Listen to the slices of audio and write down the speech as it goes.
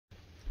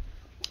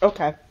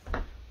Okay.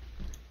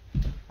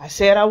 I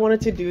said I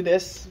wanted to do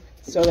this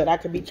so that I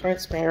could be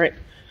transparent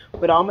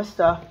with all my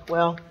stuff.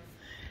 Well,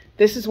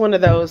 this is one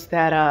of those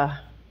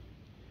that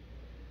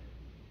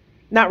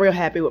not real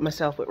happy with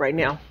myself with right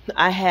now.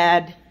 I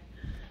had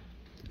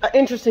an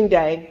interesting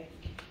day.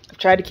 I've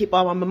tried to keep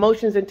all my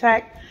emotions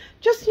intact.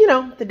 Just, you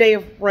know, the day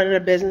of running a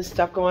business,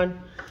 stuff going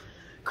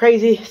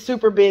crazy,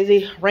 super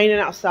busy, raining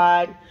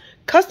outside.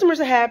 Customers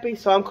are happy,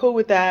 so I'm cool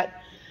with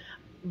that.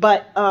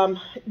 But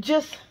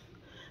just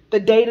the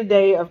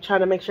day-to-day of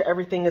trying to make sure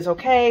everything is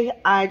okay,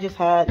 I just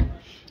had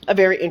a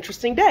very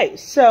interesting day.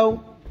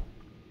 So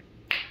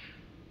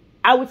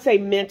I would say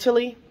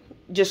mentally,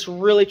 just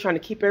really trying to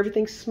keep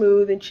everything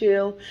smooth and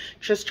chill,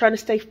 just trying to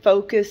stay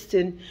focused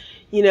and,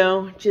 you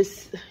know,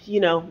 just, you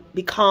know,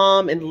 be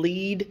calm and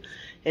lead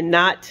and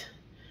not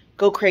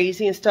go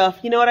crazy and stuff.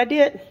 You know what I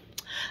did?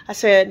 I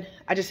said,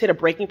 I just hit a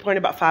breaking point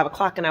about 5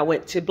 o'clock and I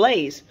went to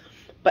Blaze.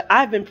 But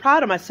I've been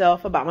proud of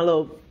myself about my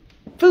little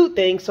food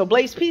thing. So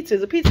Blaze Pizza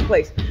is a pizza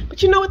place.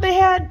 But you know what they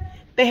had?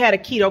 They had a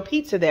keto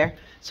pizza there.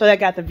 So I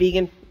got the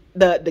vegan,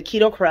 the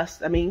keto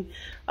crust. I mean,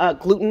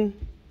 gluten,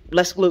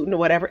 less gluten or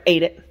whatever.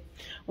 Ate it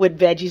with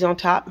veggies on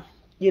top.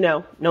 You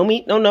know, no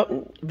meat, no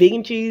nothing.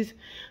 Vegan cheese.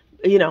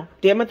 You know,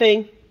 did my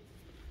thing.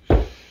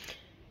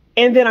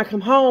 And then I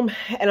come home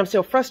and I'm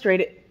still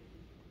frustrated.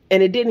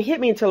 And it didn't hit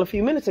me until a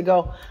few minutes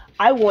ago.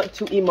 I want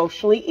to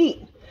emotionally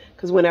eat.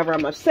 Because whenever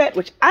I'm upset,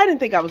 which I didn't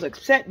think I was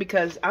upset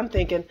because I'm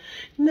thinking,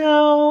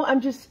 no,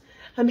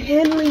 I'm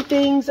handling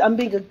things. I'm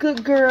being a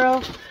good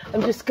girl.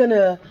 I'm just going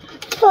to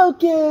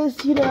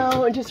focus, you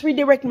know, and just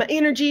redirect my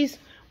energies.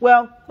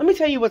 Well, let me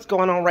tell you what's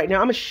going on right now.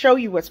 I'm going to show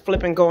you what's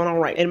flipping going on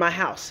right in my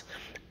house.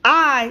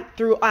 I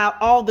threw out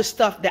all the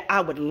stuff that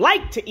I would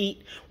like to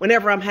eat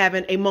whenever I'm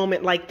having a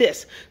moment like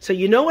this. So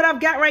you know what I've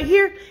got right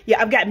here?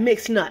 Yeah, I've got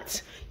mixed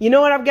nuts. You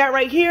know what I've got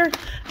right here?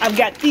 I've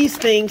got these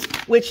things,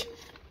 which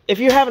if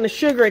you're having a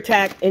sugar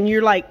attack and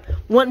you're like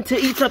wanting to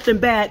eat something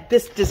bad,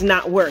 this does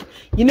not work.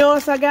 You know what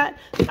else I got?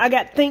 I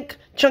got Think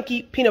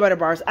Chunky peanut butter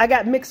bars. I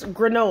got mixed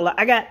granola.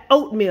 I got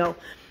oatmeal.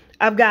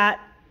 I've got,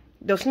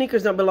 those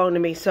Snickers don't belong to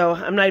me, so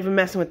I'm not even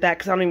messing with that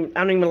because I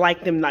don't even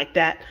like them like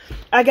that.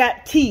 I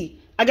got tea.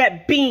 I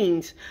got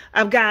beans.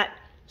 I've got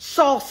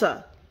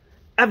salsa.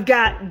 I've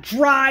got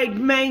dried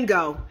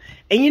mango.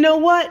 And you know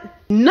what?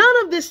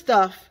 None of this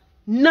stuff,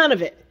 none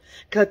of it.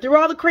 Because I threw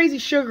all the crazy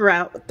sugar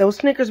out. Those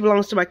Snickers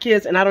belongs to my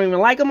kids and I don't even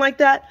like them like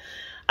that.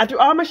 I threw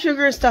all my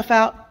sugar and stuff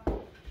out.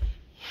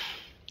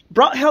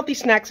 Brought healthy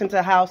snacks into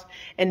the house.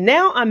 And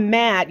now I'm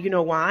mad. You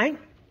know why?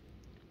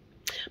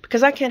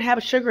 Because I can't have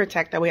a sugar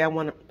attack that way I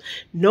want to.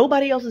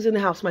 Nobody else is in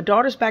the house. My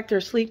daughter's back there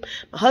asleep.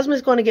 My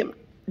husband's going to get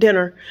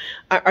dinner.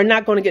 Or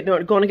not going to get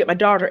dinner. Going to get my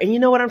daughter. And you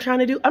know what I'm trying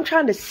to do? I'm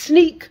trying to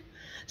sneak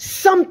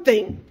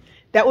something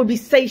that would be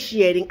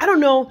satiating. I don't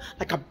know,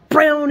 like a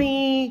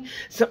brownie,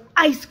 some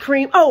ice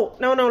cream. Oh,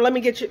 no, let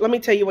me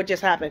tell you what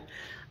just happened.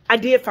 I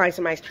did find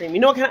some ice cream.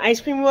 You know what kind of ice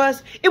cream it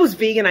was? It was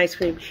vegan ice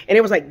cream. And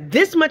it was like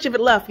this much of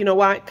it left. You know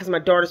why? Because my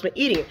daughter's been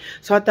eating it.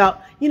 So I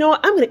thought, you know what?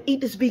 I'm going to eat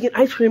this vegan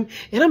ice cream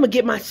and I'm going to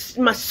get my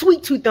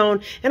sweet tooth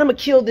on and I'm going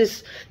to kill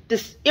this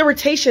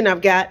irritation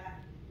I've got.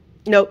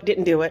 Nope,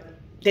 didn't do it.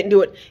 Didn't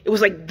do it. It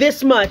was like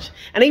this much.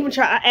 And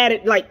I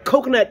added like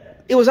coconut.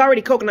 It was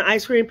already coconut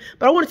ice cream,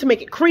 but I wanted to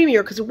make it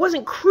creamier because it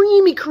wasn't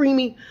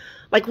creamy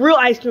like real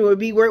ice cream would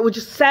be, where it would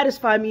just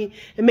satisfy me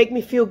and make me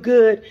feel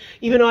good.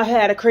 Even though I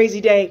had a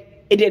crazy day,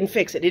 it didn't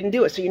fix it. It didn't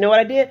do it. So you know what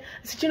I did? I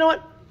said, you know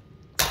what?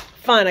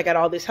 Fine, I got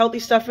all this healthy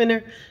stuff in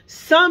there.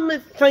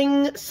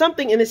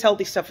 Something in this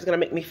healthy stuff is going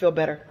to make me feel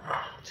better.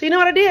 So you know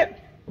what I did?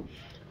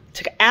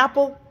 Took an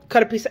apple,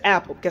 cut a piece of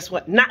apple. Guess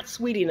what? Not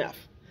sweet enough.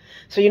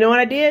 So you know what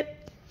I did?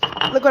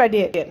 Look what I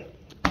did.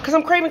 Because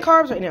I'm craving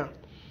carbs right now.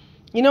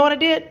 You know what I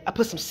did? I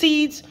put some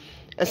seeds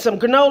and some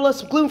granola,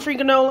 some gluten-free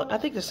granola. I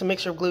think there's some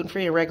mixture of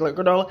gluten-free and regular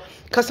granola.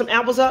 Cut some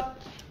apples up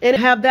and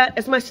have that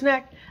as my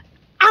snack.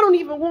 I don't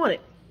even want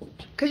it.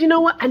 Because you know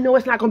what? I know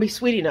it's not going to be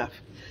sweet enough.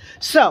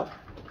 So,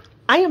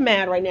 I am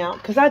mad right now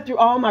because I threw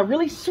all my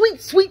really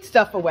sweet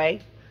stuff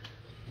away.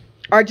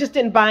 Or I just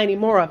didn't buy any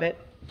more of it.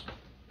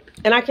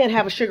 And I can't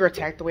have a sugar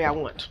attack the way I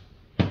want.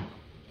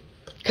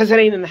 Because it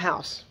ain't in the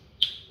house.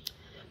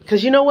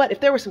 Because you know what? If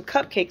there were some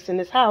cupcakes in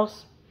this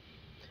house,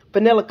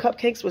 vanilla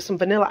cupcakes with some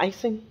vanilla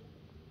icing,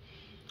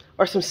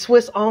 or some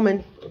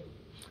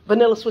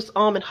vanilla Swiss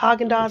almond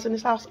Haagen-Dazs in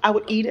this house, I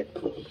would eat it.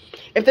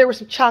 If there was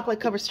some chocolate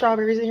covered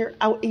strawberries in here,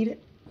 I would eat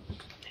it.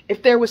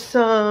 If there was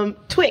some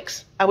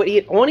Twix, I would eat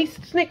it. Only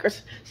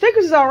Snickers.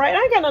 Snickers is all right.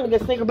 I ain't got nothing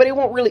against Snickers, but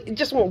it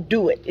just won't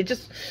do it. It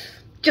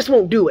just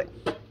won't do it.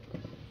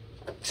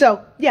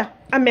 So, yeah,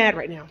 I'm mad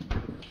right now.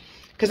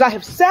 Because I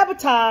have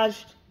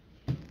sabotaged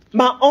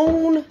my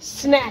own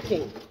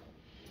snacking.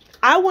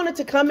 I wanted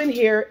to come in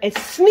here and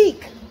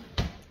sneak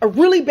a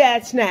really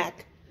bad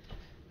snack.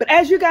 But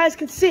as you guys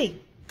can see,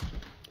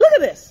 look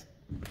at this.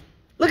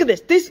 Look at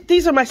this.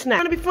 These are my snacks.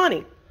 I'm trying to be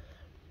funny.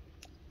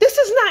 This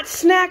is not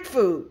snack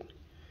food.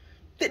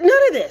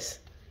 None of this.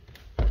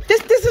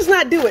 This does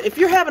not do it. If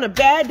you're having a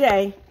bad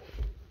day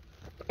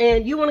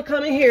and you want to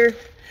come in here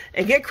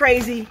and get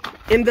crazy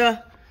in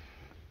the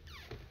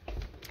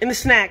In the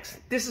snacks,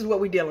 this is what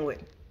we're dealing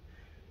with.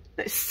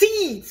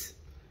 Seeds,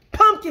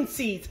 pumpkin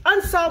seeds,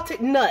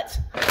 unsalted nuts.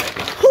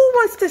 Who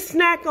wants to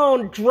snack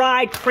on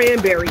dried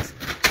cranberries?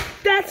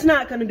 That's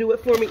not going to do it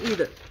for me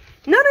either.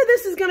 None of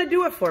this is going to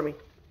do it for me.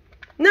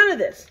 None of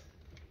this.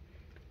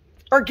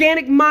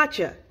 Organic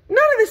matcha.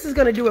 None of this is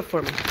going to do it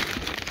for me.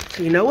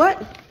 So you know what?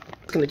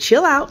 I'm going to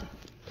chill out.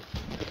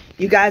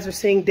 You guys are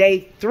seeing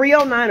day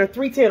 309 or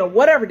 310 or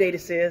whatever day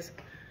this is.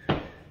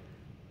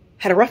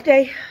 Had a rough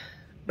day,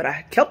 but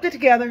I kept it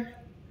together.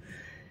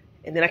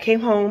 And then I came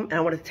home and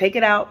I wanted to take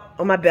it out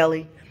on my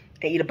belly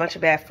and eat a bunch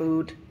of bad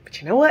food.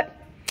 But you know what?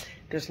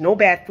 There's no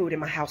bad food in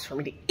my house for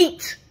me to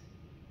eat.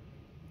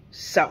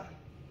 So,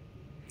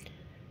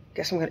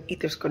 guess I'm going to eat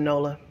this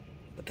granola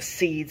with the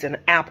seeds and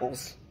the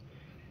apples.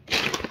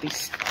 Put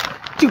these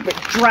stupid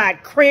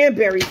dried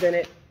cranberries in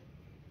it.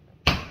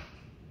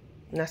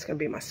 And that's going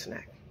to be my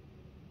snack.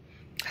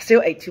 I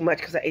still ate too much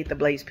because I ate the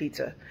Blaze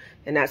pizza.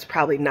 And that's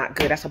probably not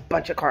good. That's a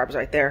bunch of carbs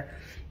right there.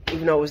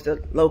 Even though it was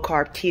the low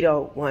carb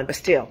keto one. But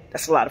still,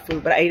 that's a lot of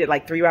food. But I ate it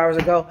like 3 hours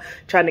ago.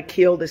 Trying to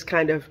kill this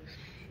kind of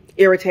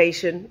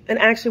irritation. And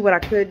actually what I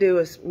could do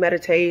is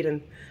meditate.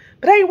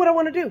 But that ain't what I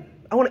want to do.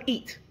 I want to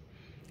eat.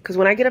 Because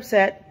when I get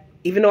upset,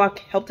 even though I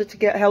held it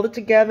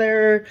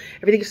together,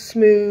 everything is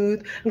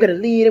smooth. I'm going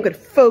to lead. I'm going to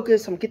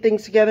focus. I'm going to get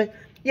things together.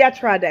 Yeah, I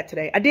tried that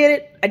today. I did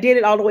it. I did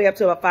it all the way up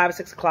to about 5 or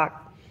 6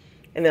 o'clock.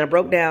 And then I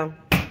broke down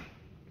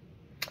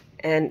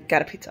and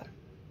got a pizza.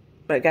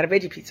 But I got a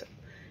veggie pizza.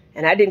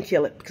 And I didn't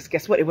kill it because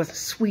guess what? It wasn't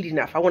sweet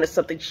enough. I wanted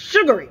something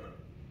sugary.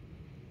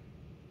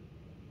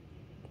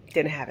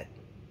 Didn't have it.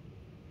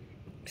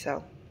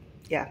 So,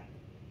 yeah.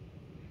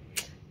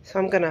 So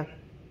I'm going to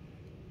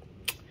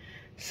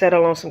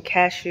settle on some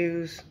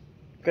cashews,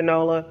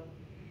 granola,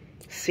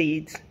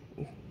 seeds,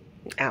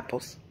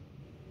 apples.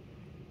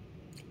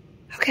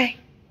 Okay.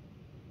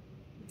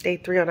 Day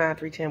 309,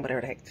 310,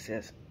 whatever the heck this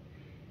is.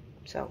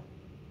 So,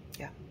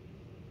 yeah.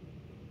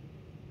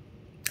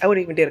 I would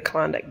have even did a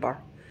Klondike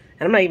bar.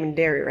 And I'm not even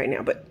dairy right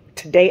now, but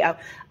today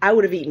I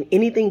would have eaten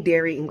anything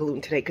dairy and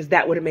gluten today because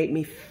that would have made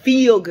me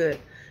feel good.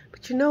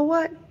 But you know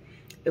what?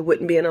 It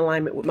wouldn't be in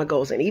alignment with my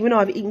goals. And even though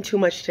I've eaten too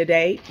much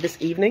today, this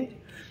evening,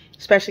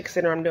 especially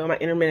considering I'm doing my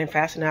intermittent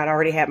fasting, I'd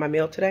already had my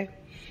meal today.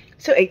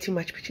 Still ate too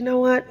much, but you know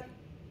what?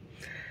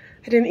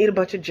 I didn't eat a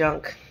bunch of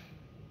junk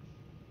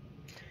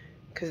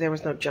because there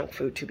was no junk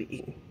food to be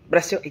eaten. But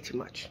I still ate too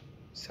much.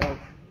 So,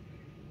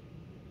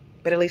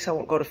 but at least I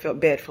won't go to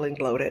bed feeling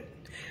bloated.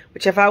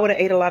 Which if I would have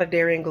ate a lot of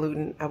dairy and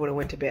gluten, I would have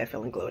went to bed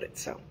feeling bloated.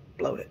 So,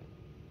 bloated.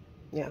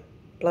 Yeah.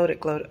 Bloated,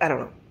 gloated. I don't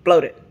know.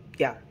 Bloated.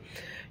 Yeah.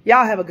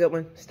 Y'all have a good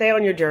one. Stay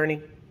on your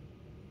journey.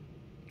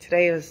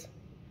 Today is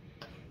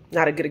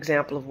not a good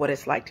example of what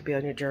it's like to be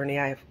on your journey.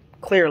 I have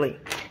clearly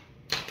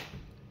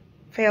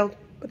failed,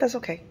 but that's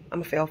okay. I'm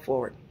going to fail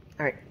forward.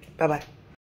 All right. Bye-bye.